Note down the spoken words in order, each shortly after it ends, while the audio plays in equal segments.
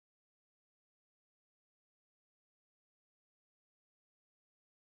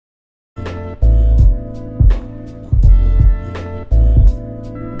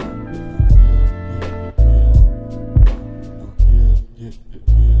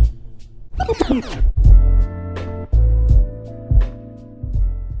Alright,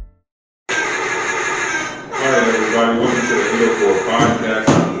 everybody, welcome to the 804 podcast.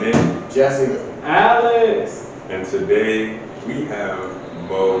 I'm Nick, Jesse, Alex, and today we have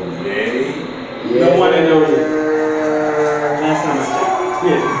Monet. the one and only. Last time I checked.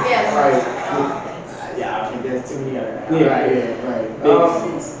 Yeah. right. Yeah, I think there's too many other guys. Yeah. Right. Big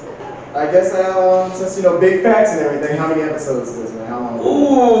I guess since big facts and everything, how many episodes is this, man? How long?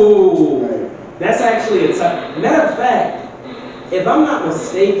 Ooh, Right. that's actually a tough. Matter of fact, if I'm not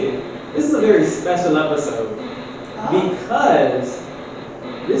mistaken, this is a very special episode because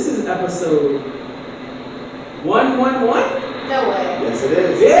this is episode 111. No way. Yes, it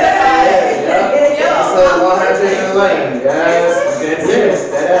is. Yeah. Episode 111. Yes, that's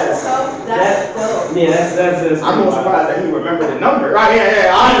it. That's. That's dope. Yeah, that's. I'm more surprised that he remembered the number. Right,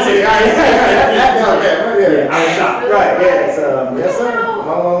 yeah, honestly, that number, yeah. I was shocked. Right, yeah, so, yes, sir.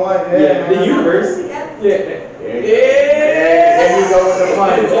 111, Yeah, the universe. Yeah. And you go with the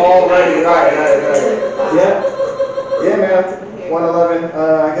funds already, right. Yeah, man, 111.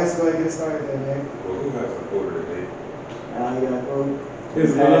 I guess go ahead and get started then, man. Well, who has the quarter today? You got a quote?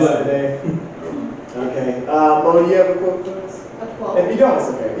 It's Pass 111. today. Okay. Mo, do you have a quote for us? A quote. If you don't, it's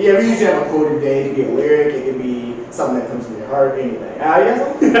okay. Yeah, we usually have a quote today. It could be a lyric, it could be something that comes from your heart, anything. You got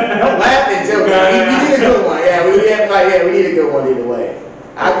something? Don't laugh and joke. We need a good one. Yeah, we need a good one either way.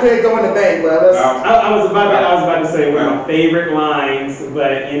 I could go in the bank, but let's. I was about to say one of my favorite lines,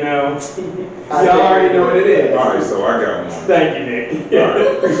 but y'all already know what it is. Alright, so I got one. Thank you, Nick.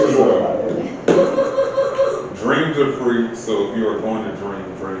 Dreams are free, so if you are going to dream,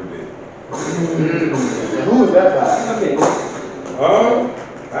 dream big. Who is that guy? Okay.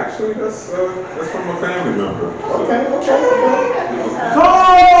 Actually, that's from a family member. Okay.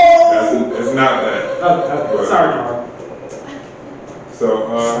 It's not that. Oh, sorry, Carl. So,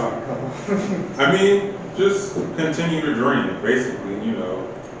 I mean, just continue to dream, basically,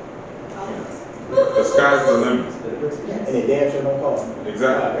 the sky's the limit. And it damn sure don't cost me.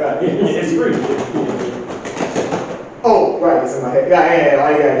 Exactly. Right. It's free. Oh, right, it's in my head. Yeah,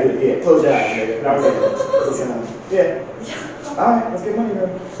 all you gotta do is, close your eyes, nigga. Yeah. Alright, let's get money, man.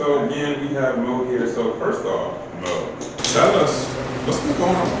 So, again, we have Mo here. So, first off, Mo, tell us, what's been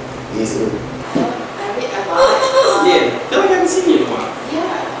going on? Yes, sir. A lot. Yeah, I feel like I haven't seen you in a while.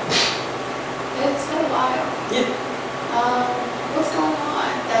 Yeah. It's been a while. Yeah. What's going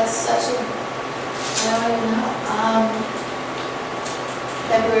on? That's such a. I don't even know.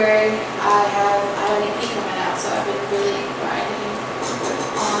 February, I have an EP coming out, so I've been really grinding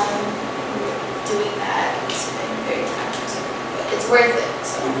on doing that. It's been very time consuming, but it's worth it,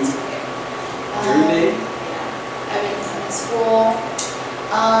 so it's okay. Dream big? Yeah. I've been in school.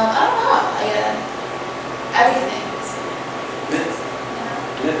 I don't know. Everything.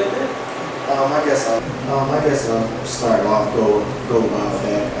 I guess I'll start off, go about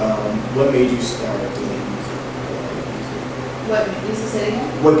that. What made you start doing music? What music setting?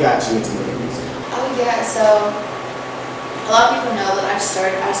 What got you into making music? Oh yeah, so a lot of people know that I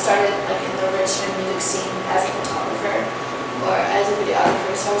started like in the Richmond music scene as a photographer or as a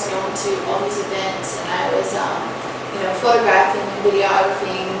videographer. So I was going to all these events and I was photographing and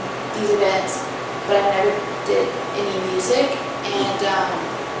videographing these events, but I never did any music. And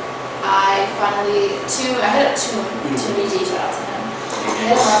I finally I hit up Tune BG, shout out to him. I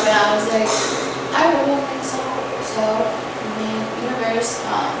hit him up and I was like, I really want to make a song. So we made Universe. I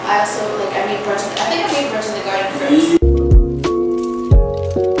also I made Brunch. I think I made Brunch in the Garden first.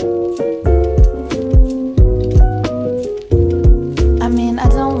 I mean, I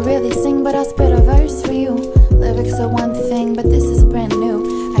don't really sing, but I'll spit a verse for you. Lyrics are one thing, but this is brand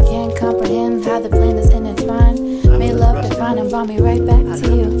new. I can't comprehend how the plan is intertwined. Made love define and brought me right back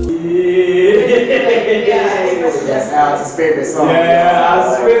to you. That's Alex's favorite song. Yeah,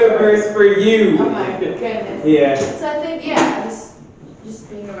 I'll spit a verse for you. Oh my goodness. Yeah. So I think just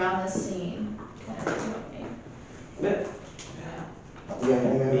being around this scene kind of helped me.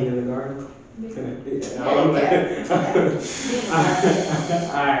 Being in the garden.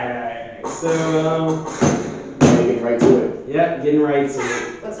 Alright. So, Getting right to it. yep, getting right to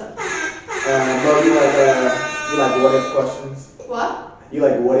it. What's up? Mo, you like what if questions? What? You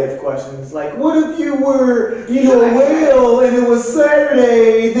like what if questions? Like, what if you were, a whale and it was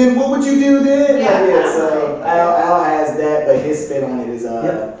Saturday, then what would you do then? Yeah, So Al has that, but his spin on it is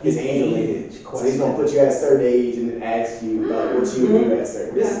his angel age. So he's gonna put you at a certain age and then ask you what you would do at a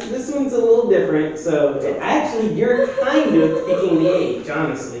certain age. This one's a little different. So actually, you're kind of picking the age,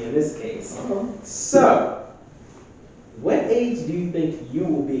 honestly, in this case. So, what age do you think you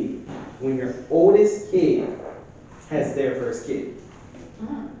will be when your oldest kid has their first kid?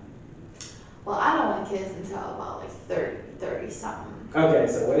 Well, I don't want kids until about like 30 something. Okay,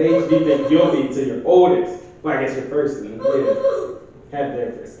 so what age do you think you'll be to your oldest? Well, I guess your first one. Yeah. Have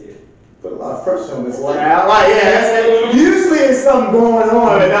their first kid. Put a lot of pressure on this one. Like, yeah, usually there's something going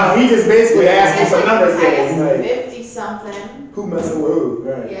on, but now he just basically asking some numbers. I guess Like, 50 something. who messing with who?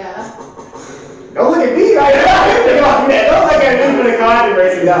 Right. Yeah. Don't look at me like that. Don't look at me for the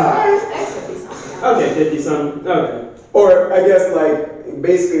controversy. No. That's 50 something. Okay, 50 something. Okay. Or I guess like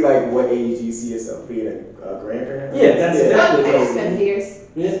basically like what age do you see yourself being a grandparent? Yeah, that's exactly Okay, what it's 50 years.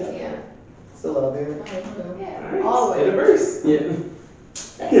 Yeah. Yeah. Still out there. Yeah. All the way. In a verse. Yeah.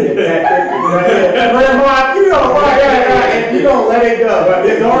 Grandma, you know, right, and you don't let it go.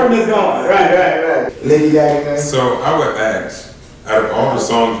 Right? The arm is gone. Right. Lady Gaga. So I would ask, out of all the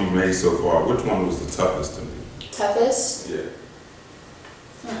songs you made so far, which one was the toughest to make? Toughest? Yeah.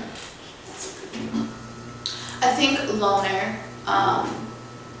 I think Loner,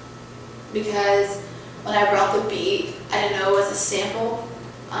 because when I brought the beat, I didn't know it was a sample,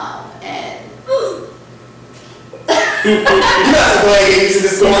 and You have to go ahead and get used to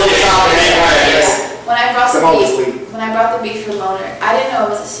this going on the top of when I brought the beat for Loner, I didn't know it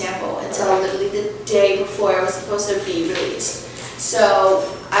was a sample until literally the day before it was supposed to be released. So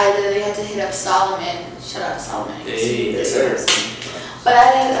I literally had to hit up Solomon. Shout out to Solomon. Hey, yes, sir. But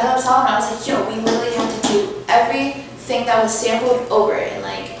I hit up Solomon. I was like, yo, we literally have to do everything that was sampled over it and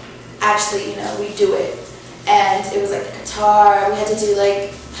like actually, you know, we do it. And it was like the guitar. We had to do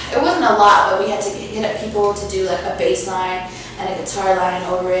like, it wasn't a lot, but we had to hit up people to do like a bass line and a guitar line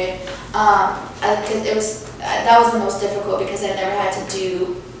over it. That was the most difficult because I never had to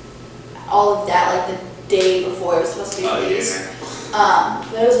do all of that like the day before it was supposed to be released.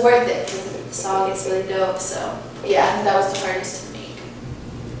 But it was worth it because the song is really dope. So yeah, I think that was the hardest to make.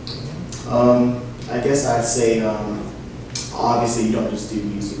 I guess I'd say obviously you don't just do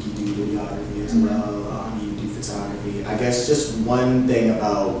music, you do videography as well. You do photography. I guess just one thing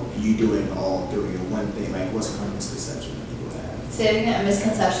about you doing all three, or one thing, like what's a common misconception that people have? Say it again, a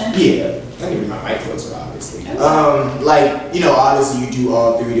misconception? Yeah, I need my mic closer, obviously. Like, you know, obviously you do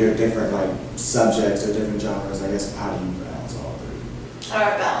all three, they're different like subjects or different genres. I guess how do you balance all three? How do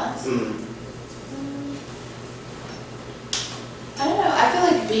I balance? I don't know, I feel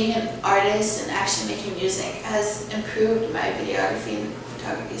like being an artist and actually making music has improved my videography and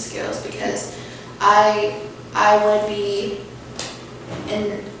photography skills because I want to be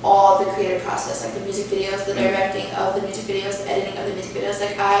in all the creative process, like the music videos, the directing of the music videos, the editing of the music videos.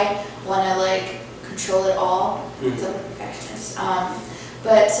 Like I want to like control it all because I'm a perfectionist.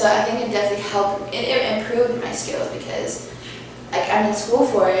 But so I think it definitely helped. It improved my skills because like I'm in school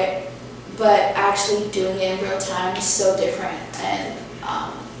for it, but actually doing it in real time is so different. And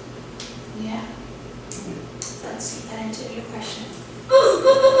yeah, that answered your question.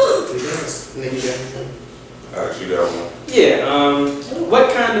 I'll ask you that one. Yeah.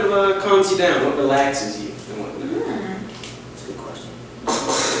 What kind of calms you down? What relaxes you? And what? That's a good question.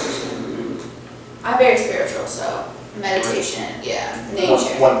 I'm very spiritual, so meditation, yeah,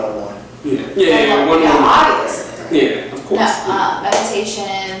 nature. One. Yeah. One. Obviously. Yeah, of course. No,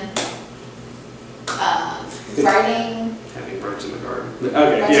 meditation, writing. Having brunch in the garden.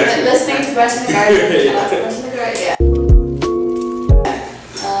 Okay. Listening to Brunch in the Garden. Shout out to Brunch in the Garden. Yeah.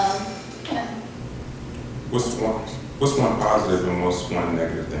 What's one positive and what's one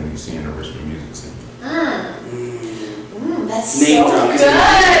negative thing you see in the Richmond music scene? That's Name so drop. good.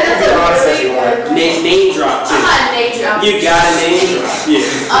 That's a really good. Name drop too. Name drop. You got a name drop.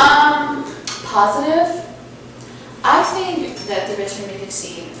 Yeah. Positive. I think that the Richmond music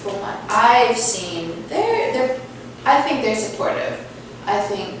scene, from what I've seen, I think they're supportive. I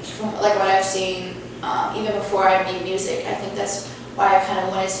think from like what I've seen, even before I made music, I think that's why I kind of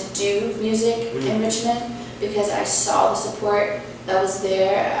wanted to do music in Richmond because I saw the support that was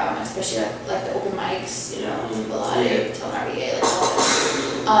there, especially like the open mics, you know, Melodic, Telmarvia, like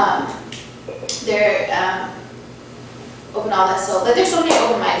all that. They're open all that, so like there's so many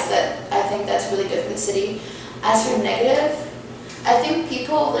open mics that I think that's really good for the city. As for negative, I think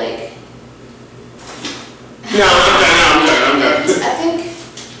people like. No, I'm done. I think.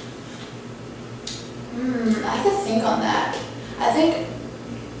 I have to think on that. I think.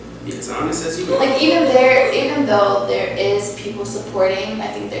 Be as honest as you want. Like even though there is people supporting, I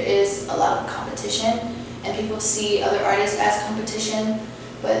think there is a lot of competition, and people see other artists as competition,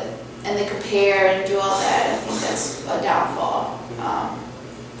 and they compare and do all that. I think that's a downfall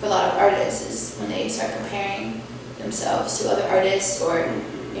for a lot of artists is when they start comparing themselves to other artists, or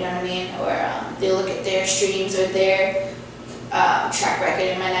you know what I mean, or they look at their streams or their track record.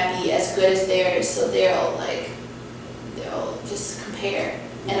 It might not be as good as theirs, so they'll just compare compare,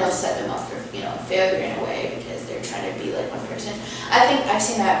 and it'll set them up for failure in a way because they're trying to be like one person. I think I've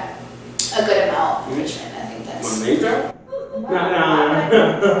seen that a good amount in Richmond. I think that's. Want to name drop? No.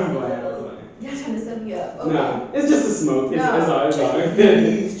 You're trying to set me up. Okay. No, it's just a smoke. It's all.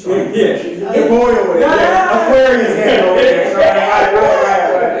 He's trying. Yeah. You're boiled with it. Yeah. Aquarius gang over there. Right.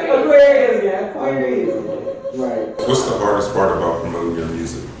 Aquarius, yeah. Aquarius. Right. What's the hardest part about promoting your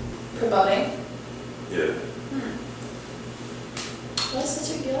music? Promoting. Yeah. What's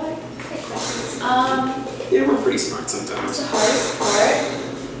such a good questions? Yeah, we're pretty smart sometimes. What's the hardest part?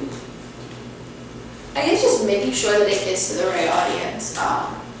 I guess just making sure that it gets to the right audience.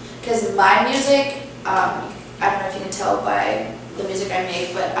 Because my music, I don't know if you can tell by the music I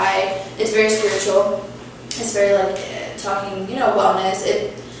make, but it's very spiritual. It's very like talking, wellness.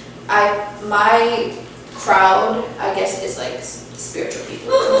 My crowd, I guess, is like spiritual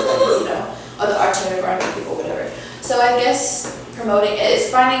people, or the alternative R&B people, whatever. So I guess promoting it is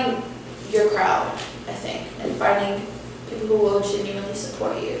finding your crowd, I think, and finding people who will genuinely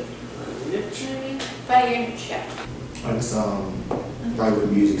support you. You know what I mean? Finding your niche, yeah. I just probably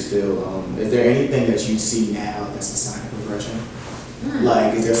with music still. Is there anything that you see now that's a sign of progression?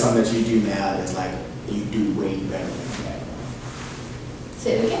 Like, is there something that you do now that's like you do way better than that?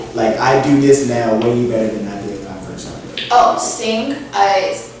 Say it again. Like, I do this now way better than I did when I first started. Oh, sing.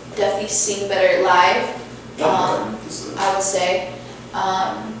 I definitely sing better live. I would say.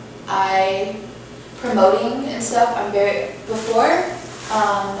 Promoting and stuff. Before.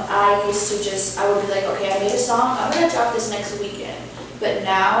 I used to I would be like, okay, I made a song, I'm going to drop this next weekend. But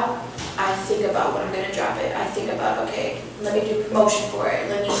now, I think about when I'm going to drop it. I think about, okay, let me do promotion for it.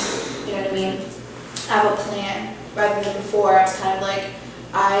 Let me, you know what I mean? I have a plan. Rather than before, I was kind of like,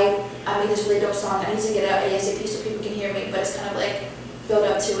 I made this really dope song. I need to get it out ASAP so people can hear me. But it's kind of like, build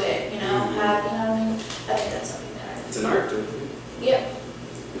up to it, you know what I mean? I think that's something that It's an art, too. Yep.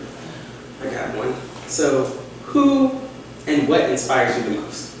 I got one. So, who and what inspires you the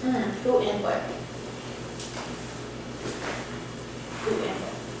most? Who and what? Who and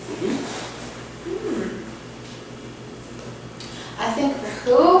what? I think for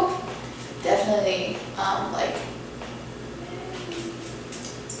who, definitely,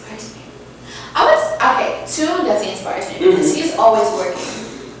 inspires me. Tune definitely inspires me because he's always working.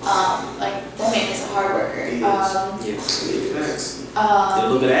 That man is a hard worker. A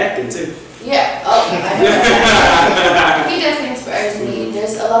little bit of acting too. Yeah. He definitely inspires me.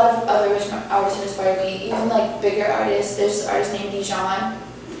 There's a lot of other artists who inspire me. Even like bigger artists. There's an artist named Dijon.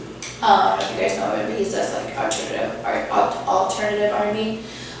 I don't know if you guys know him, but he does like alternative R&B.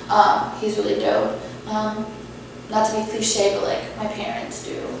 He's really dope. Not to be cliche, but like my parents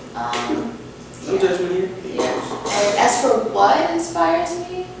do. No judgment here. Yeah. And as for what inspires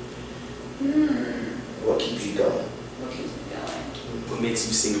me, What keeps you going? what keeps me going? What makes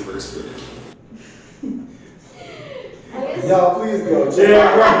you sing a verse for them? Y'all, please go.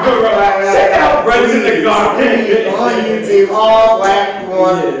 Yeah, bro. Check out Brothers in the Garden. On YouTube, all black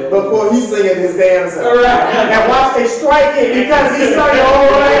one, before he's singing his damn song. And watch they strike it because he started the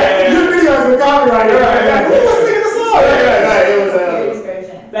whole way. Your videos were copyrighted. Who was singing the song? It was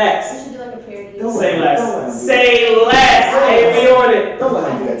Facts. We should do like a parody. Say less. Say less. Hey, we on it. Don't let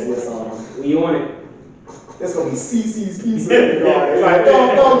him do that to your song. We on it. It's gonna be CC's pizza in the garden. Like,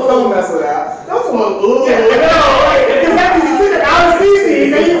 don't mess with that. Don't come on, ooh. Yeah, because that means you took it out of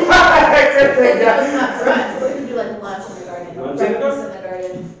CC's and you That's not front. So we could do like lunch in the garden. Lunch in the Breakfast in the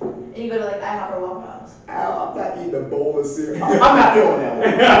garden. And you go to like IHOP or Waffle House. I'm not eating a bowl of cereal. I'm not doing that.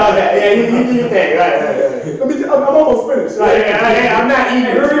 How about that? Yeah, you do your thing. Right. I'm almost finished. Right. I'm not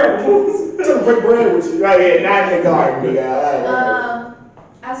eating it. Took break bread with you. Right here, not in the garden.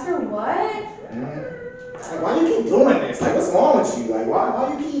 As for what? Like, why do you keep doing this? Like, what's wrong with you? Like,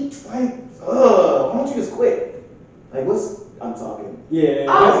 why do you keep, why don't you just quit? Like, I'm talking. Yeah.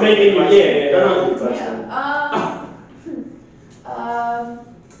 Oh. It's making you,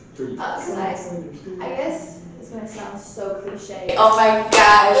 I guess it's gonna sound so cliche. Oh my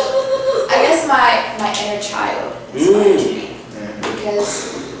gosh. I guess my inner child inspires me because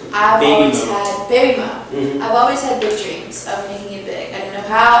I've always had baby mom. I've always had big dreams of making it big. I didn't know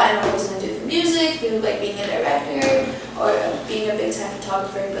how. I didn't know what I was gonna do for music, through like being a director or being a big time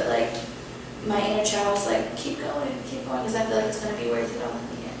photographer. But like my inner child was like, keep going, because I feel like it's gonna be worth it all in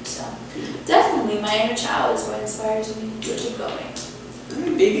the end. So definitely, my inner child is what inspires me to keep going.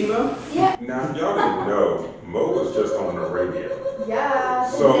 Baby Mo. Yeah. Now, if y'all didn't know, Mo was just on the radio. Yeah.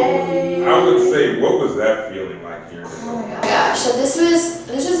 So today. I would say, what was that feeling like hearing it? Oh my Gosh, so this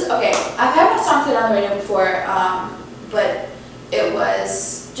was okay. I've had my song played on the radio before, but it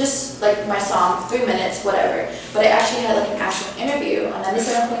was just like my song, 3 minutes, whatever. But I actually had like an actual interview on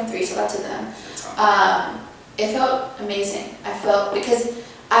 97.3, shout out to them. It felt amazing. I felt, because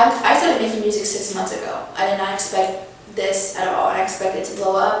I started making music 6 months ago. I did not expect this at all. I expected it to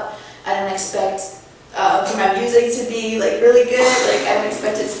blow up. I didn't expect for my music to be like really good. Like I didn't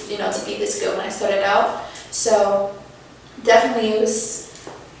expect it, to be this good when I started out. So definitely it was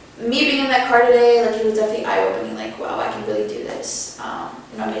me being in that car today. Like it was definitely eye opening. Like wow, I can really do this. I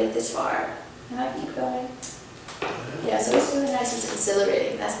made it this far, and I keep going. Yeah, so it's really nice. It's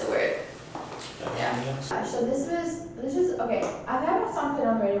exhilarating. That's the word. Yeah. So this was okay. I've had my song played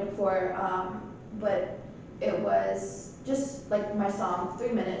on the radio before, but it was just like my song,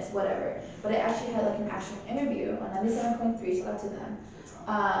 3 minutes, whatever. But I actually had like an actual interview on 97.3, shout out to them.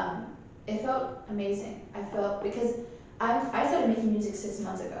 It felt amazing. I felt, because I started making music 6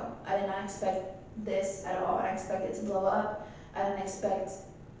 months ago. I did not expect this at all. I expected it to blow up. I didn't expect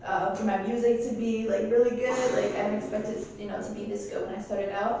for my music to be like really good. Like I didn't expect it, to be this good when I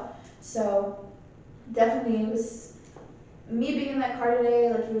started out. So definitely it was me being in that car today.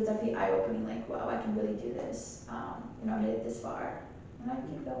 Like it was definitely eye opening. Like wow, I can really do this. I made it this far, and I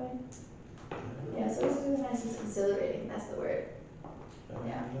keep going. Yeah, so it's really nice. It's exhilarating. That's the word.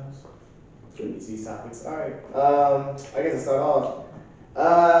 Yeah. These topics. All right. I guess to start off.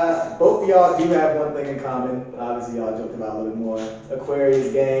 Both of y'all do have one thing in common. Obviously, y'all joked about a little bit more.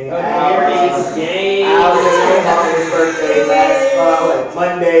 Aquarius gang. Aquarius gang. Alex his birthday last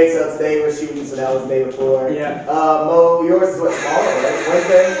Monday, so today we're shooting, so that was the day before. Yeah. Mo, yours is what, tomorrow, right?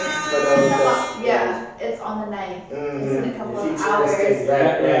 Wednesday? Yeah, it's on the 9th. It's in a couple of hours.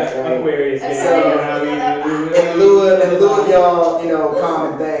 Right. Aquarius gang. In lieu of y'all,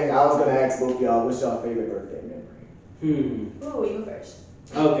 common thing, I was gonna ask both of y'all, what's y'all favorite birthday memory? Ooh, you go first.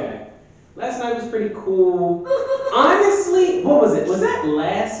 Okay. Last night was pretty cool. Honestly, what was it? Was that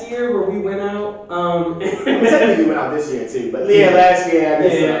last year where we went out? Technically we went out this year too, but yeah, last year.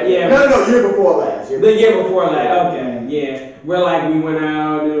 Yeah. No, year before last. The year before last. Okay, yeah. Where we went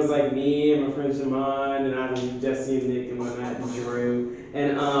out. It was like me and my friend Shaman, and I was Jesse and Nick and whatnot, and Drew.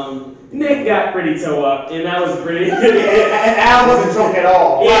 And Nick got pretty toe up, and that was pretty. And Al wasn't drunk at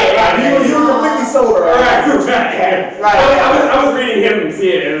all. Yeah, right. You were completely sober. Right. I was reading hymns.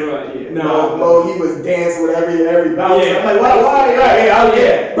 Yeah, it was like, no. Mo, he was dancing with every bounce. Yeah. I'm like, why?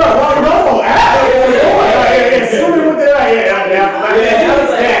 Yeah. Bro, why you know? Swimming with that.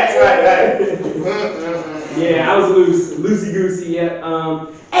 Yeah, I was loosey goosey. Yeah.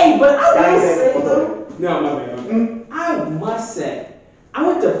 Hey, but I will say though. No, my bad. I must say. I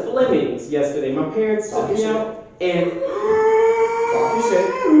went to Fleming's yesterday. My parents took me out, and Was it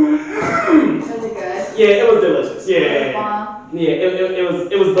good? yeah, it was delicious. Yeah, Bomb. yeah,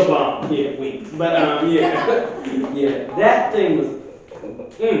 it was the bomb. Yeah, wink, but yeah, that thing was.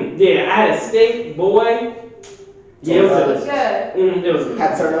 Yeah, I had a steak, boy. Yeah, it was delicious. Good. It was good.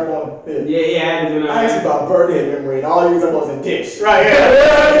 Had to turn up on. Yeah, I had to do I asked you that. about birthday memory, and all you was about was a dish. Right. Yeah,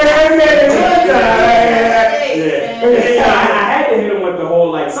 I had to hit him with the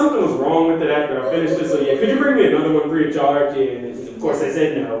whole something was wrong with it after I finished it. So yeah, could you bring me another one free of charge? Yeah, and of course they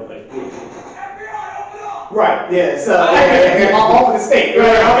said no. But Right. Yeah. So off of the state.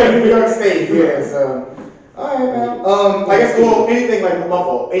 Right. Off of New York State. Yeah. So. All right, man. I guess anything like my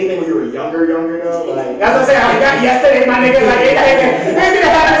fault. Anything when you were younger though. Like that's what I'm saying. I got yesterday, my nigga. Like anything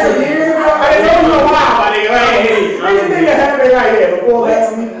that happened some years ago. I didn't know you a while, my nigga. Anything that happened right here before that.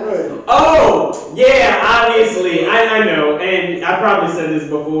 Oh, yeah, obviously. I know, and I probably said this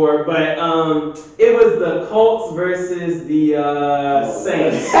before, but it was the Colts versus the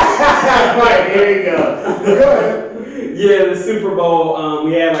Saints. Right, here you go. Good. Yeah, the Super Bowl.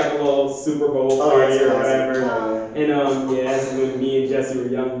 We had a little Super Bowl party or whatever. And that's when me and Jesse were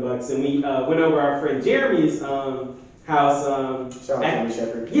young bucks, and we went over our friend Jeremy's house. Shout out to Jeremy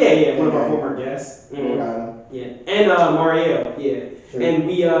Shepherd. Yeah, one of our former guests. Yeah, and Marielle. Yeah. Sure. And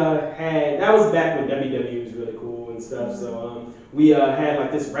we that was back when WWE was really cool and stuff. So we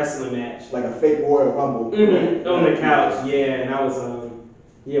had this wrestling match, like a fake Royal Rumble, on the couch. Yeah, and I was I think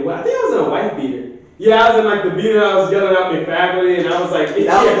I was in a wife beater. Yeah, I was in the beater. I was yelling out my family, and I was like,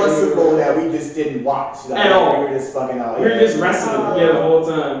 that was one Super Bowl that we just didn't watch at all. We were just fucking out. We were just wrestling the whole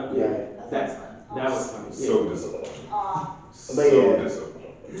time. Yeah, that was funny. Yeah. So disappointing.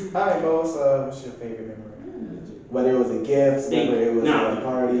 Disappointing. All right, Mo. What's your favorite memory? Whether it was a gift, whether it was a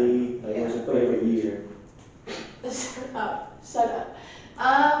party, what's your favorite year? Shut up.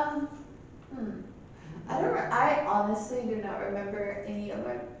 I honestly do not remember any of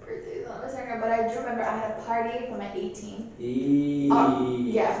my birthdays on this year, but I do remember I had a party for my 18th.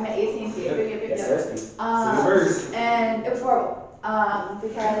 Yeah, for my 18th year. Yes, And it was horrible.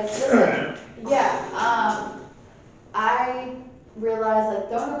 Because listen, yeah, I realized like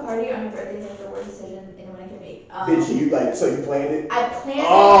throwing a party on your birthday is like the worst decision anyone can make. Did you like? So you planned it? I planned it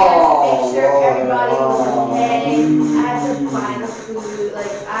Oh, to make sure Lord. everybody was Oh. okay. I had to buy the food.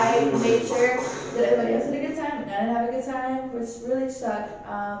 Like I made sure that everybody else had a good time and I didn't have a good time, which really sucked.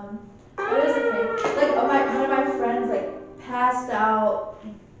 But it was okay. Like one of my friends like passed out,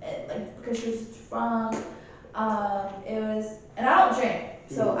 like because she was drunk. It was, and I don't drink,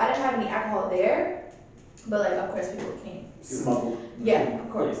 so I didn't have any alcohol there. But like, of course, people came. Smuggled. Yeah, of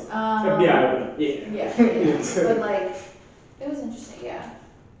course. Yeah. But like, it was interesting. Yeah.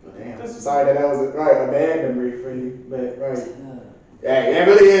 Oh, damn. Sorry that was a bad memory for you, but right. Yeah, it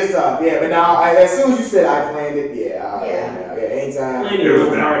really is tough. Yeah, but now as soon as you said I planned it, anytime. It was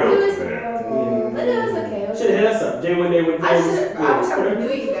down. It was terrible, but it was okay. It was Should have hit us up. Jay, one day when I wish I would have knew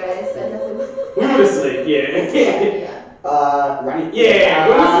you guys. I definitely would. we would have slipped. Yeah. Yeah. Right. Yeah.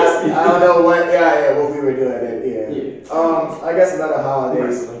 I don't know what we were doing that. Yeah. I guess another holiday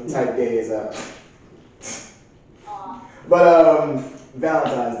type day is up. But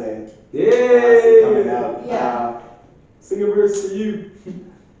Valentine's Day. Yeah. Coming out. Yeah. Sing a verse for you.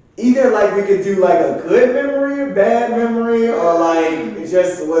 Either like we could do like a good memory, bad memory, or like it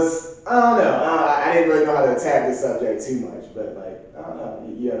just was. I don't know. I didn't really know how to attack the subject too much, but like I don't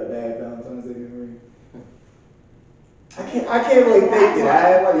know. You had a bad Valentine's Day memory. I can't really think that I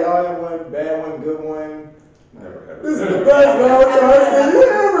had one. Y'all had one, bad one, good one. Never had This is the best Valentine's Day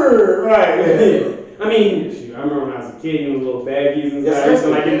ever. Right. I mean, shoot, I remember when I was a kid, you know, little baggies and Yes, stuff. I used to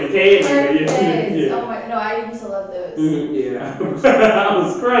like in the cage. Birthdays. Oh my, no, I used to love those. Yeah. I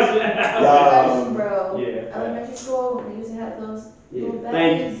was crushing. Bro. Yeah. Elementary school, we used to have those little Yeah. bags.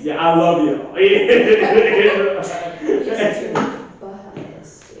 Thank you. Yeah, I love y'all. You used to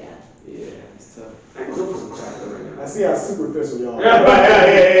biased, yeah. Yeah, it's tough. I can go for some chocolate right now. I see how superficial y'all are. Yeah.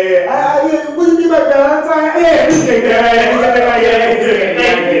 Yeah. What do you mean by Valentine? Yeah, appreciate that.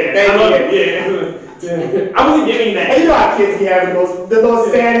 Thank you. Yeah. I wasn't giving that. Hey, you know how kids be having the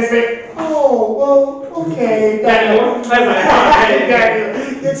most saddest face? Oh, well, okay.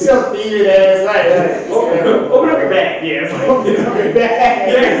 Get your feet ass right. Open up your bag. Yeah. It's like, Open up your bag.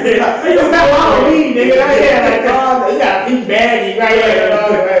 Yeah. It's not Halloween, nigga. You got a pink baggie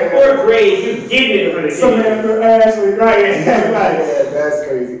right. Fourth grade, you getting it for the kids. Samantha Ashley, right? That's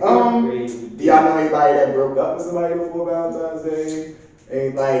crazy. Do y'all know anybody that broke up with somebody before Valentine's Day?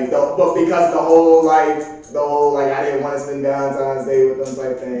 And like, but because the whole I didn't want to spend Valentine's Day with them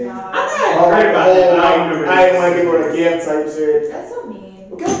type thing. I didn't want to give her a gift type shit. That's so mean.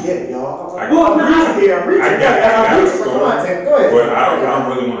 Well, God damn it, y'all. Well, I'm reaching. I got a for story. content. Go ahead. But I don't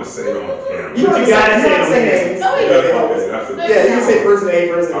really want to say it on camera. You gotta say names. No, you That's don't. okay, that's okay. Yeah, you can say person A,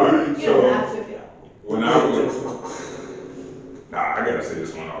 person Alright. B. You don't have to if you don't. When I was, I gotta say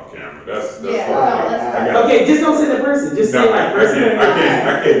this one off camera. That's Yeah, fucked no, up. let's I not. got- Okay, just don't say the person. Just say No, like person.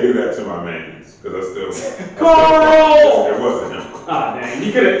 I can't do that to my mans because I still. Carl! It wasn't him. Oh dang,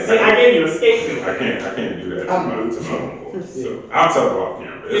 you could have. See, I gave you a scapegoat. I can't do that to my homeboys. So I'll tell you off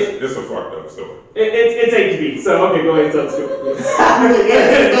camera. It's a fucked up story. It's HB. So okay, go ahead and tell the story.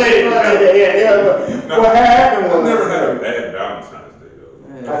 Yeah. What happened was I've never had a bad Valentine's Day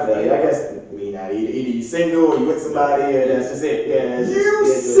though. I feel you. I guess either you single or you with somebody, or that's just it. Yeah. You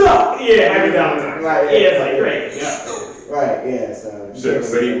suck. Yeah, every Valentine's. Right. Yeah, it's like great. Yeah. Right. Yeah. So Should have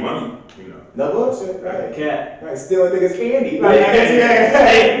saved money, you know. no bullshit. Right. Cat. Right. Stealing niggas candy. Yeah. I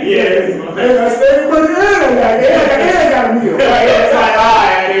stay for the I got a meal. Right. It's like, all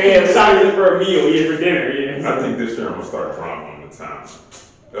right. Chocolate for a meal, yeah, for dinner, yeah. I think this year I'm gonna start drama on the town.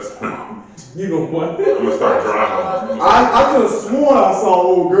 That's I'm You know what? gonna start drama. I could have sworn I saw an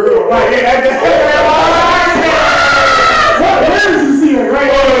old girl. Right. Where did you see her?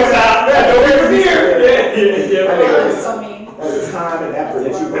 Right. Yeah. That was so mean. That's the time and effort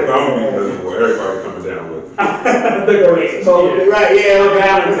that you If put I don't be in. miserable, everybody coming down with. The great. Right,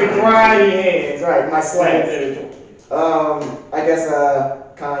 yeah, with the grimy hands, right, my slants. I guess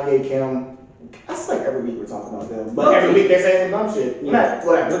Kanye, Kim. That's like every week we're talking about them, but every week they're saying dumb shit. Yeah.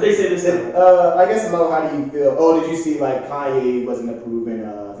 Whatever. What they say this time? I guess Mo, how do you feel? Oh, did you see like Kanye wasn't approving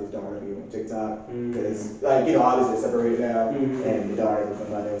his daughter being on TikTok because obviously they're separated now, and the daughter with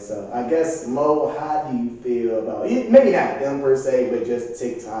another. So I guess Mo, how do you feel about maybe not them per se, but just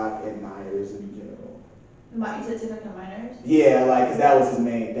TikTok and minors in general? You said TikTok and minors? Yeah, like, cause that was his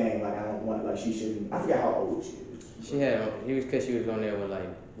main thing. Like, I don't want, like, she shouldn't. I forgot how old she is. Because she was on there with like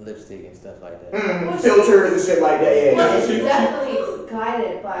lipstick and stuff like that. Filters and shit like that. Yeah. Well, yeah. it's definitely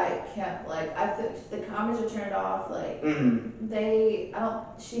guided by Kim. Like, I think the comments are turned off. Like,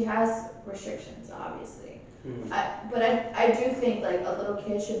 she has restrictions, obviously. But I do think like a little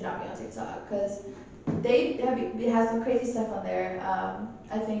kid should not be on TikTok because it has some crazy stuff on there.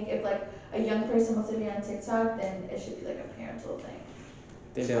 I think if like a young person wants to be on TikTok, then it should be like a parental thing.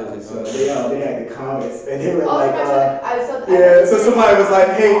 I think that was So they had the comments and they were Oh, like, yeah. So somebody was like,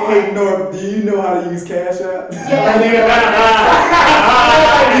 hey Norm, do you know how to use Cash App? Yeah. And they were like,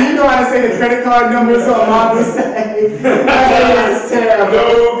 do you know how to say the credit card number so mom will say? That's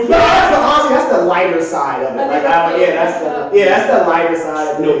terrible. No, that's the lighter side of it. Like, that's the lighter side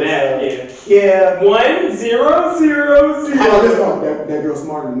of it. No math, Yeah. 1 0 0 0. Oh, this girl, that girl's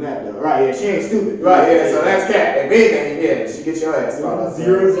smarter than that though. Right, yeah, she ain't stupid. Right, yeah, so that's cat. If anything, yeah, she gets your ass. 0 0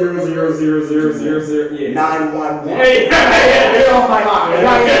 0 0 0 0. Yeah. 911. Yeah. They're on my line.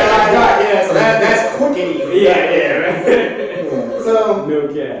 Yeah, so that's quick and easy. Yeah. So, No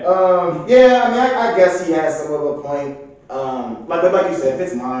cap. yeah, I mean, I guess he has some of a point. Like you said, if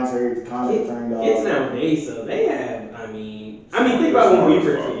it's monitored, the comment turned off. Kids nowadays, so they have. I mean, think about when we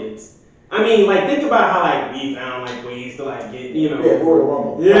were kids. I mean, like, think about how, like, we found, like, ways to, like, get, you know. Yeah, Royal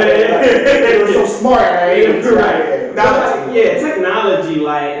Rumble. Yeah. They were so smart, right? Right. Yeah, technology,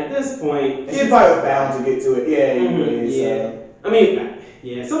 like, at this point. She's probably bound to get to it. Yeah, anyways. Yeah. I mean,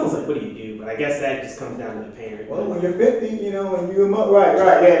 yeah, it's almost like, what do you do? But I guess that just comes down to the parent. Well, when you're 50, you know, when you're right,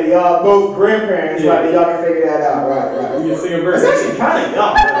 yeah, y'all both grandparents, right, y'all can figure that out, right. You can sing a It's verse. actually kind of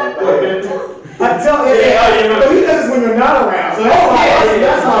young, I tell you, but he does this when you're not around, so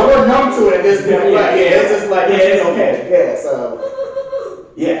that's how we're numb to it at this point. Yeah, it's just like, it's okay, yeah, so,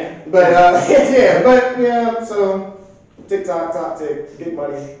 yeah, but, so, TikTok, top tick, get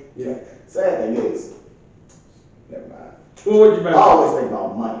money, yeah. Sad thing is, never mind. Well, what'd you I always think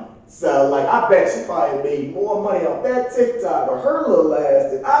about money. So, like, I bet she probably made more money off that TikTok or her little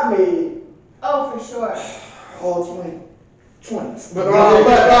ass than I made. Oh, for sure. All 20. But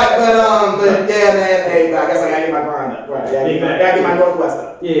yeah, man. Hey, I guess I gotta get my grind up. Right. I gotta get my Northwest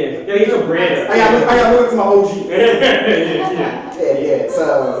up. Yeah. Gotta get your brand up. I gotta move to my OG. Yeah. So,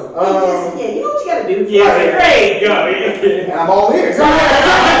 yeah, you know what you gotta do. Yeah. There you go. And I'm all ears.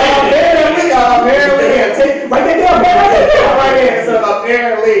 Apparently, write that down. Right there. So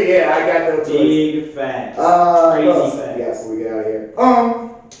apparently, yeah, I got no choice. Big facts. Crazy facts. Yeah, so we get out of here.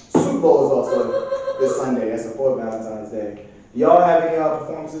 Super Bowl is also this Sunday. That's before Valentine's Day. Y'all have any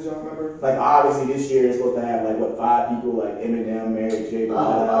performances y'all remember? Like obviously this year is supposed to have like 5 people like Eminem, Mary J.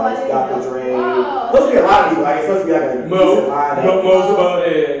 Blige, Dr. Dre. Supposed to be a lot of people. Like it's supposed to be like a decent lineup. Most about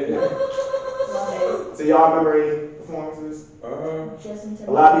it. So y'all remember any performances? A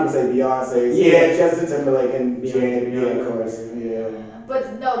lot of people say Beyonce. Yeah, Justin Timberlake and Janet. Yeah, of course. Yeah. But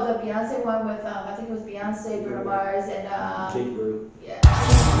no, the Beyonce one with I think it was Beyonce, Bruno Mars, and Big Brew. Yeah.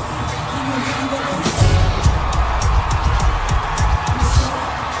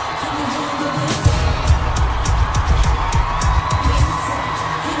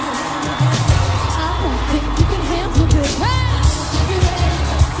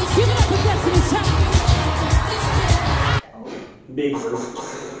 Big Brew.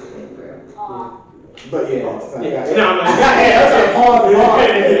 But yeah, No, that's a hard.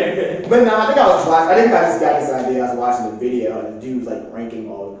 But no, I think I just got this idea. I was watching the video and the dude was like ranking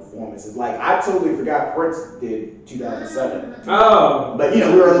all the performances. Like I totally forgot Prince did 2007. Oh. But you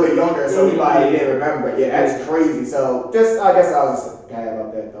know, we were a little bit younger, so we probably didn't remember. But yeah, that is crazy. So just I guess I was just happy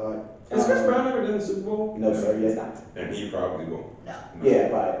about that thought. Has Chris Brown ever done the Super Bowl? No, sir, he has not. And he probably won't. No. Yeah,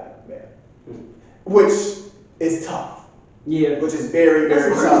 probably not. Yeah. Which is tough. Yeah. Which is very,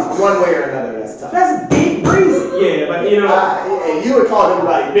 very tough. One way or another, that's tough. That's big breezy. Yeah, but you know. And you would call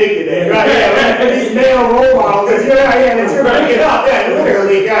everybody big today, right? Yeah, these male role models, because you're bringing it up, yeah,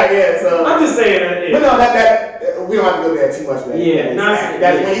 literally, yeah. So I'm just saying that. Yeah. But no, that we don't have to go there too much. Yeah,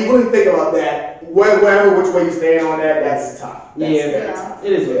 that's when you really think about that. Whatever which way you stand on that, that's tough. That's tough.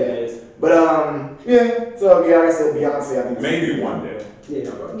 It is what it is. But yeah. So yeah, like I said, Beyonce, I think maybe one day.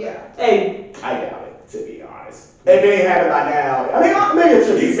 Yeah. Hey, I doubt it, to be honest. If they ain't had it by now, I mean, maybe a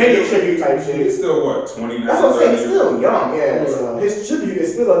tribute type shit. He's still what, 29? That's what I'm saying. He's still young, yeah. So his tribute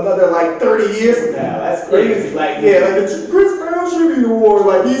is still another like 30 years from now. That's crazy. Like like the Chris Brown tribute award,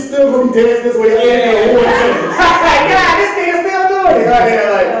 like he's still gonna be dancing this way. God, this nigga's still doing it. Right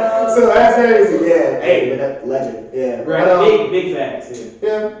there, like so that's crazy. Yeah. Hey, but that's legend. Yeah. Right. Big facts.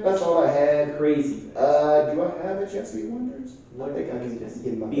 Yeah, that's all I had. Crazy. Do I have a Jesse Wonders? I think I can just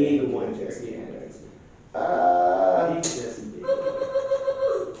get my big one. Jesse Wonders. Big.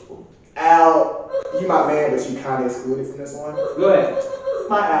 Al, you my man, but you kind of excluded from this one. Go ahead.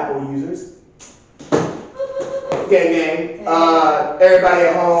 My Apple users. Gang. Everybody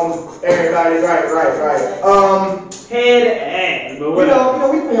at home. Everybody, right. Head ass. but You whatever.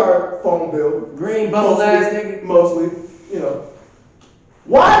 know, we pay our phone bill. Green bubble ass nigga. Mostly, you know.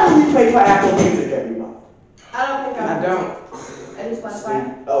 Why do we pay for Apple Music every month? I don't pick up. I don't. I do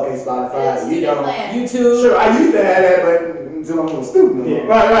Spotify. Okay, It's Spotify. You don't. plan. YouTube. Sure, I used to have that, but until I'm a student. Yeah.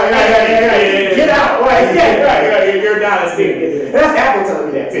 Right. Get out. Right. Yeah, right. You're not a student. That's Apple telling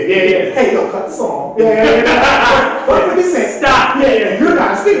me that too. Yeah. Hey, don't cut the song. Yeah. What did he say? Stop. Yeah. You're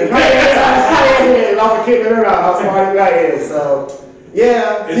not a student. Yeah. Off a kid in her out. How smart you got is. So,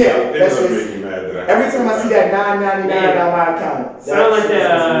 yeah. It That's does just. make me mad that Every time I see that $9.99 on my account. Sound like the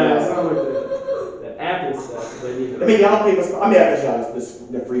Apple stuff, but you know. I mean, y'all pay for. I mean, I guess y'all just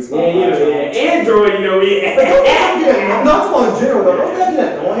the free stuff. Yeah, you know, yeah. Android, you know, we. But don't that get no, I'm talking in general though. Don't that get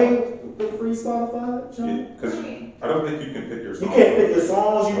annoying? The free Spotify, John? Because I don't think you can pick your You song. can't pick your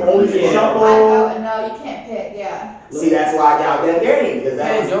songs. You only Yeah. can shuffle. No, you can't pick. Yeah. See, that's why I got that game because that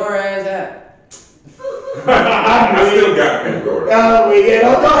Hey, was. your ass that. I still got Pandora. Oh, we get. Go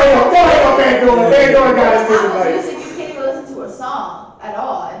ahead, Pandora. Pandora got us Apple different. Music, you can't even listen to a song at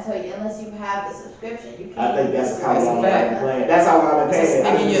all unless you have the subscription. You can't. I think that's how That's long a I've fact. been playing. That's how long I've been playing. Just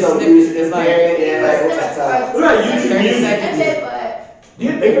making I'm your so snippets, used to it's like- yeah, like what's that What about YouTube 30 Music? seconds. Do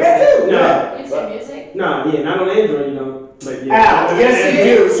you think of that too? No. YouTube Music. No, yeah, not on Android, you know. But yeah. Ow, yes you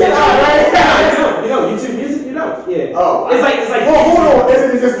do. Shut up, right? You know, YouTube Music, you know. Yeah. Oh, It's like. Well, hold on.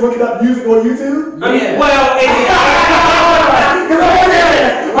 Isn't it just looking up music on YouTube? I mean, Yeah. well,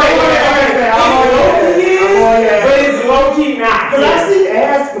 but it's low key not. Because I've seen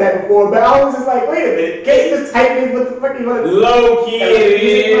ads for that before, but I was just like, wait a minute, can't you just type in what the fuck you want? Low key it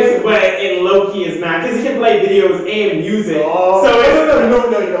is, but in low key it's not. Because you can play videos and music. Oh, So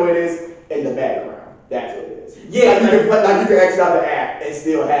it's. no, you know what it is? In the background. That's what it is. Yeah, like you can exit out the app and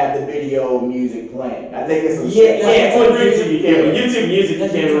still have the video music playing. I think it's some Yeah, shit. on YouTube you can. But YouTube Music you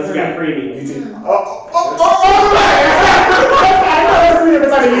can unless you got premium. YouTube. Right. I know that's three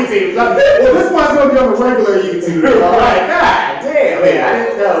different types of YouTube. Like, well, this one's gonna be on the regular YouTube. All right, god damn, man, I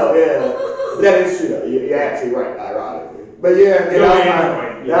didn't know. Yeah, but that is true though. You're absolutely right, ironically. But yeah,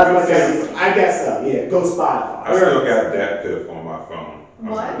 I guess so. Yeah, go Spotify. I still got that piff on my phone.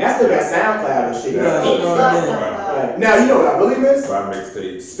 What? That's still got SoundCloud and shit. Yeah. Right. Now you know what I really miss? Buy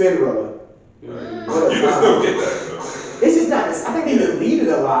mixtapes. Spin Roller. You can still get that though. It's just not. I think they deleted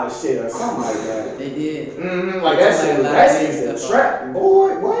a lot of shit or something like that. They did. Like that shit. Like, That like, shit's a stuff trap,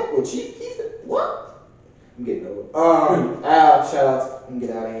 boy. What? Well, Chief Keef? What? I'm getting over. Al, shout out. I'm get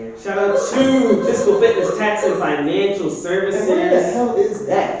out of here. Shout out to Fiscal Fitness Tax and Financial Services. Man, where the hell is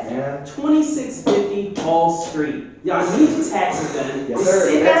that, man? 2650 Hall Street. Y'all need your taxes done. Yes, You sir.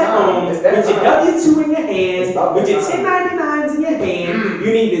 sit It's that at time. home It's with that your time. W-2 in your hand, It's about with your that time. 1099s in your hand. You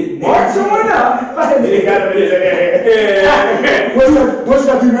need to march on up. They got it in there. Yeah. What should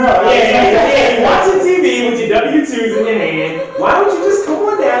I do now? Yeah. Watching TV with your W-2s in your hand. Why don't you just come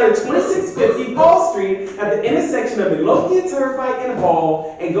on down to 2650 Hall Street at the intersection of Midlothian Turnpike and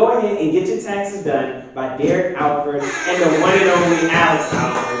Hall and go ahead and get your taxes done by Derek Alford and the one and only Alex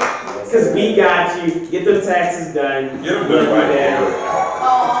Alford. Because we got you. Get those taxes done. Get them done right there.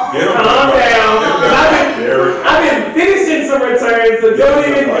 Aw. Get them Calm done down. right there. I've been finishing some returns, so don't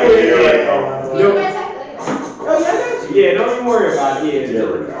even do it yet. You No. guys have to anyway. Oh, yeah, I got you. Yeah, don't even worry about it. Yeah.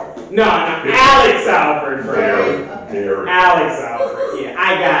 Derek Alford. No, Alex Alford, bro. Derek. Alex Alford. Yeah, I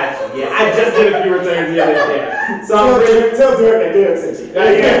got you. Yeah, I just did a few returns the other day. So I'm really. Tell Derek that Derek sent you.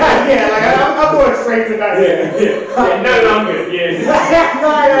 Yeah, like I'm going straight to that. Yeah, no, I'm good. Yeah.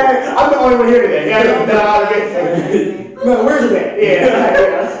 I'm the only one here today. Yeah, no, where's your man?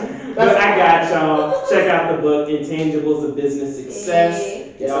 Yeah. But I got y'all. Check out the book, Intangibles of Business Success. Hey.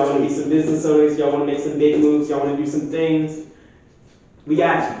 Y'all want to be some business owners. Y'all want to make some big moves. Y'all want to do some things. We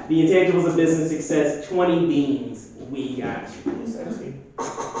got you. The Intangibles of Business Success, 20 beans. We got you. No,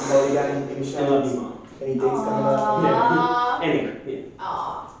 you got any I love you, Mom. Any dates coming up? Aw. Anyway, yeah.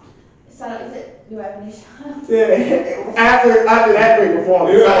 Aw. Shout out, do I have any shout outs? Yeah, after that great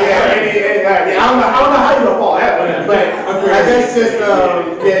performance. Yeah. I don't know how you gonna fall that one, but I guess just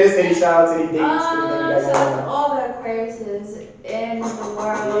just any shout outs, any dates, anything you guys Shout out to want. all the Aquariuses in the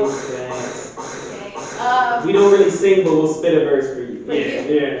world. Okay. We don't really sing, but we'll spit a verse for you. For Yeah,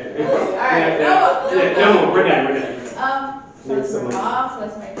 you? yeah. Alright, No, we're done. shout out Thanks so to my much. mom, shout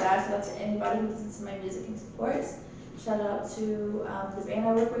out to my dad, shout out to anybody who listens to my music and supports. Shout out to the band I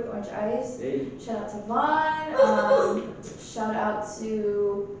work with, Orange Ice. Hey. Shout out to Vaughn. Shout out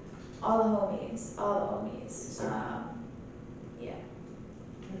to all the homies. Yeah.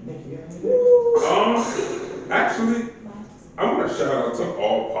 Actually, I want to shout out to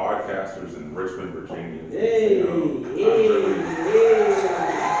all podcasters in Richmond, Virginia. Hey, You know, I really,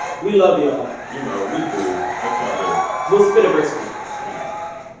 hey. We love y'all. we do. That's We'll spit a verse for you.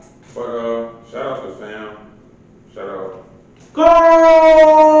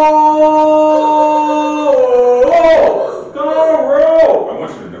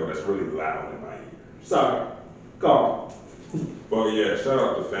 want you to know that's really loud in my ear. Sorry. Carl. But yeah, shout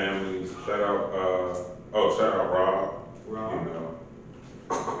out to families. Shout out, shout out Rob. You know.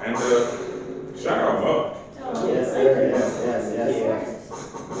 And shout out Mo. Yes, yes.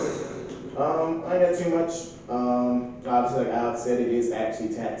 I ain't got too much. Obviously, like Alex said, it is actually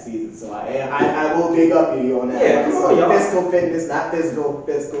tax season, so I will big up you on that. Yeah, come on, y'all. Physical fitness, not physical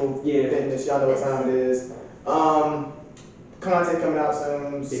fitness. Y'all know what time it is. Content coming out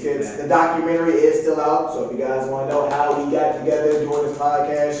soon. Skits. The documentary is still out, so if you guys want to know how we got together doing this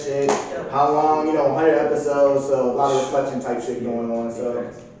podcast shit, how long, 100 episodes, so a lot of reflection type shit going on. So,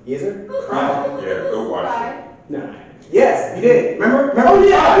 yes, sir. Yeah, go watch it. Nah. Yes, you did. Remember? Oh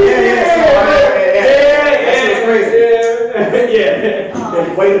yeah, That shit was crazy.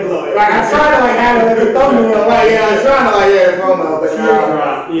 Yeah. Way to blow it. Like I'm trying to have a thumbnail. I'm trying to promo, but it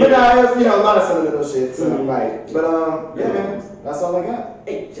was a lot of sentimental shit. So but yeah, man, that's all I got.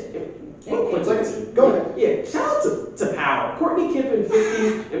 Hey, Go ahead. Yeah, shout out to Power. Courtney Kippen,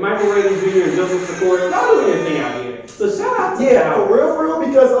 50, and Michael Reagan Jr. and Joseph Sikora. Y'all doing anything out here. So shout out to Power. For real,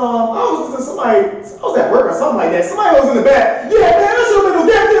 because I was at work or something like that. Somebody was in the back. Yeah, man, that should have been no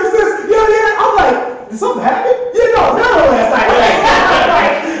goddamn sense. Yeah. I'm like, did something happen? Yeah, no, last night.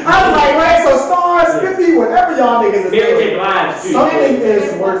 I was like, right, so stars, 50, whatever y'all niggas is doing. Something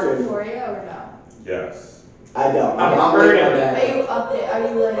is working. Victoria or no? Yes. I don't. I'm heard of that. Are you up there? Are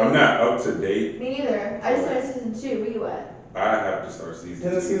you like? I'm not up to date. Me neither. I just started season 2. Where you at? I have to start season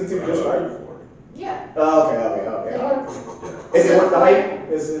 2. Isn't season 2 just started? Yeah. Oh, okay. Is it worth the hype?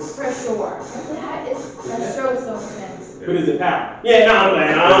 For sure. That show is so intense. But is it Power? Yeah, no, I'm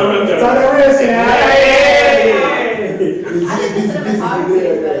playing. I'm It's on the wrist, I think the cinematography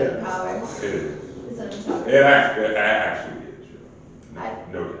is better than Power. It is. The cinematography. It actually is.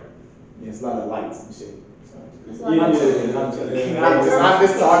 No doubt. It's a lot of lights and shit. Yeah. I'm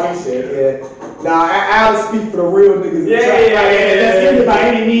just talking shit, yeah. Nah, I'll speak for the real niggas. That's given by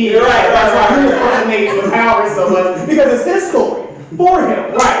any means. Right. That's why he resonates with Howard so much. Because it's his story. For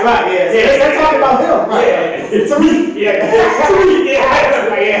him. Right, yeah. They're talking about him. Right. Yeah.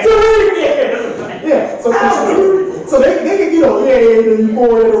 Tariq. So they can, you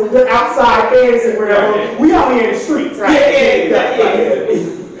born they're outside fans and whatever. We out here in the streets, right? Yeah.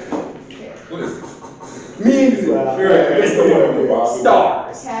 What is this? Me and you, It's the one.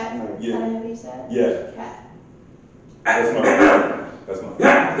 Stars. Cat. Yeah. Is that what you said? Yeah. Cat. That's my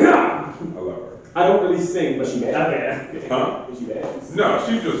I love her. I don't really sing, but She bad. Okay. Huh? Is she bad? No,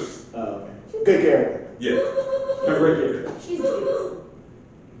 she just, Okay. Good character. yeah. She's cute.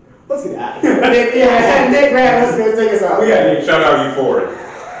 Let's get out of here. Nick, let's go take us out. We got Nick. Shout out Euphoria.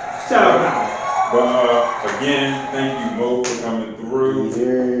 Shout out Power. But again, thank you Mo for coming through.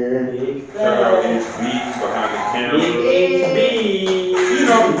 Shout out HB behind the camera. HB.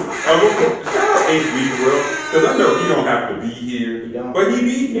 Shout out HB for real. Because I know he don't have to be here. But he be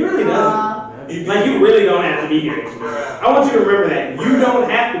He here. really doesn't. Like, you really don't have to be here. I want you to remember that. You don't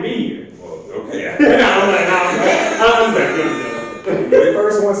have to be here. Well, okay. I'm back. The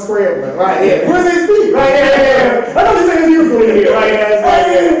first one scrambling. Right here. Where's HB? Right here. I know this ain't usually here. Right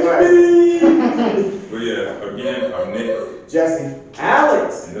here. But yeah, again, I'm Nick. Jesse.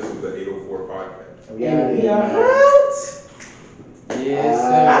 Alex. And this is the 804 podcast. We out Yes,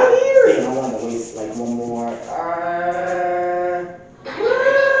 sir. out of here. I want to waste like one more.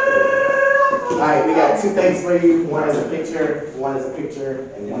 Alright, we got 2 things for you. One is a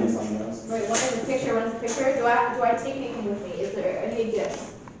picture, and one is something else. Wait, one is a picture, one is a picture. Do I take anything with me? Is there any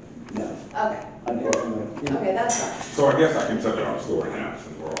gifts? No. Okay. Unfortunately. Okay, that's fine. So I guess I can touch on our story now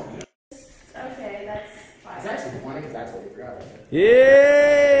since we're on here. Okay, that's fine. It's actually funny because I totally forgot about that.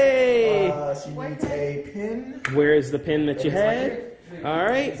 Yay! She needs a pin. Where is the pin that you had? All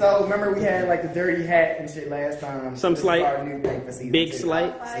right. So remember we had like the dirty hat and shit last time. Some This slight. is our new thing for season Big 2.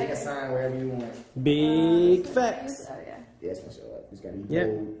 slight. So you can sign wherever you want. Big facts. Oh, yeah. Yeah, it's gonna show up. It's gotta be Yep.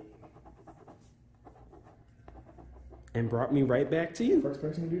 gold. And brought me right back to you. First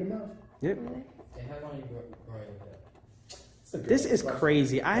person to do the mouth. Yep. Hey, how long you growing that? This is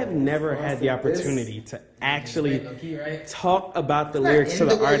crazy. I have never had the opportunity to actually Low key, right? talk about the lyrics to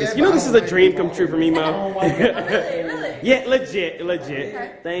the artist. You know, this is a dream come true for me, Mo. Really? Yeah, legit.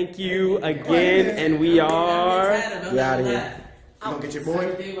 Thank you again, and we are out of here. You gonna get your boy?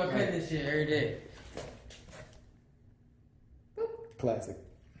 I think about cutting this shit every day. Classic.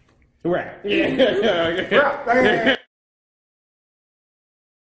 Right. Yeah. Right here.